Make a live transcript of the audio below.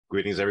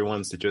Greetings,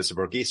 everyone. It's Joseph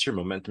Borghese here,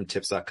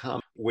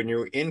 MomentumTips.com. When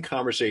you're in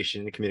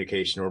conversation and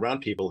communication or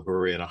around people who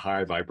are in a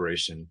higher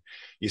vibration,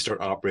 you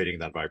start operating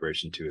that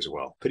vibration too as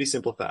well. Pretty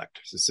simple fact.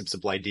 It's a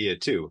simple idea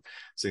too.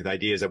 So the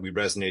idea is that we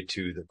resonate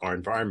to our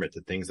environment, the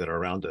things that are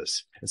around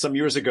us. And some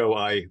years ago,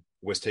 I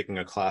was taking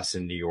a class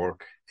in New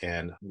York,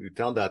 and we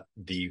found that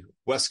the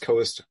West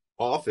Coast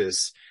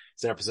office,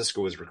 San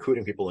Francisco, was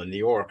recruiting people in New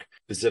York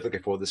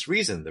specifically for this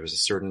reason. There was a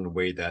certain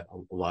way that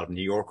a lot of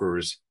New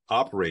Yorkers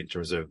operate in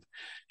terms of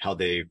how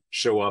they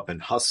show up and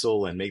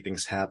hustle and make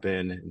things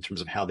happen, in terms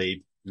of how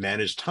they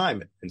manage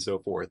time and so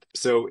forth.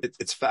 So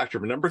it's a factor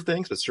of a number of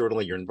things, but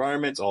certainly your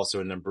environment's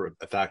also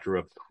a factor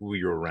of who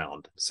you're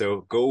around.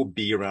 So go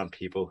be around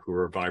people who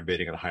are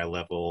vibrating at a high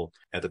level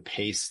at the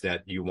pace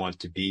that you want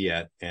to be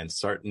at, and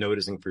start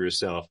noticing for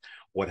yourself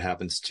what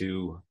happens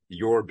to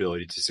your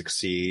ability to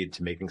succeed,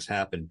 to make things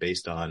happen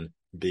based on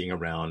being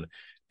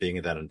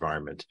in that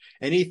environment.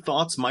 Any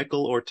thoughts,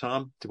 Michael or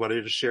Tom, to what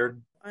I just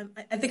shared?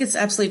 I think it's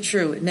absolutely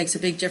true. It makes a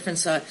big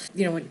difference.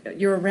 When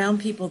you're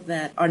around people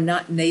that are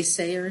not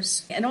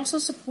naysayers and also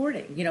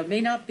supporting, may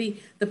not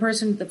be the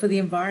person for the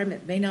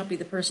environment, may not be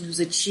the person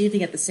who's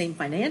achieving at the same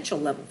financial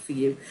level for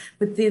you,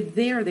 but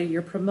they're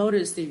your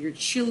promoters, they're your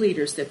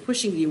cheerleaders, they're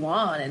pushing you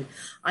on. And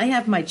I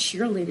have my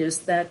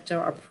cheerleaders that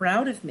are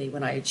proud of me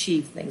when I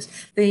achieve things.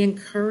 They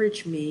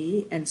encourage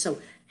me. And so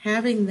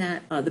having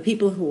that, the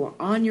people who are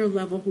on your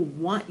level, who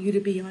want you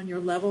to be on your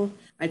level,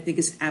 I think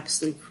is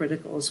absolutely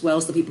critical, as well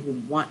as the people who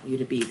want you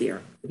to be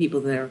there, the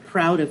people that are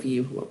proud of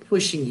you, who are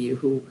pushing you,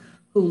 who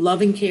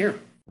love and care.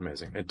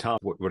 Amazing. And Tom,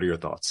 what are your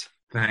thoughts?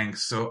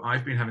 Thanks. So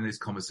I've been having this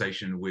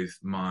conversation with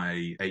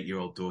my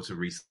 8-year-old daughter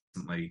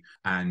recently,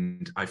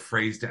 and I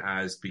phrased it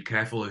as, be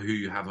careful of who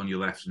you have on your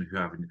left and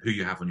who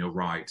you have on your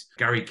right.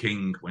 Gary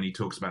King, when he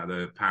talks about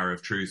the power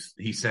of truth,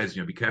 he says,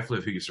 be careful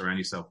of who you surround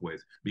yourself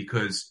with,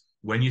 because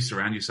when you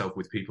surround yourself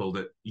with people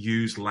that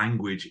use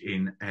language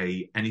in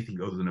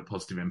anything other than a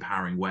positive,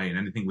 empowering way, and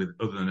anything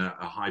other than a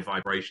high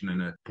vibration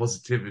and a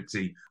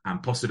positivity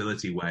and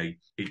possibility way,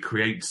 it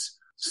creates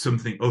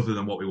something other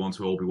than what we want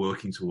to all be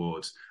working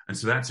towards. And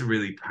so that's a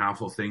really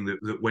powerful thing,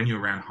 that when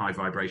you're around high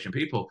vibration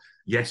people,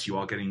 yes, you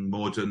are getting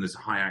more done, there's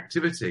high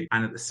activity.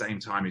 And at the same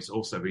time, it's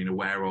also being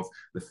aware of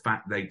the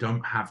fact they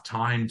don't have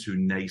time to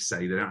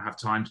naysay, they don't have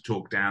time to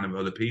talk down of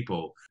other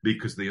people,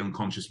 because the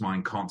unconscious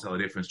mind can't tell the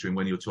difference between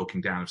when you're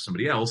talking down of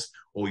somebody else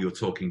or you're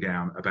talking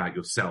down about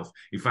yourself.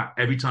 In fact,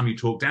 every time you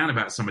talk down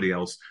about somebody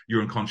else,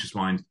 your unconscious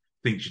mind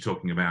thinks you're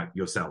talking about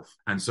yourself.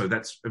 And so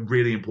that's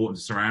really important,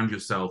 to surround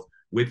yourself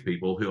with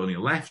people who are on your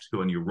left, who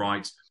are on your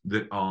right,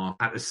 that are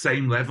at the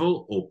same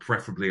level or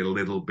preferably a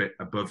little bit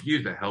above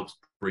you, that helps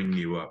bring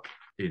you up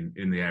in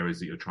the areas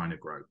that you're trying to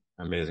grow.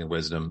 Amazing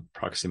wisdom.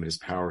 Proximity is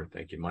power.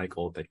 Thank you,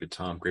 Michael. Thank you,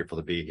 Tom. Grateful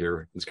to be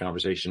here in this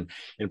conversation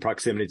in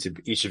proximity to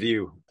each of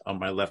you on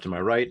my left and my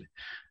right.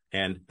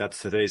 And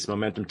that's today's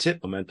Momentum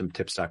Tip,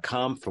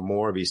 MomentumTips.com. For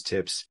more of these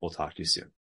tips, we'll talk to you soon.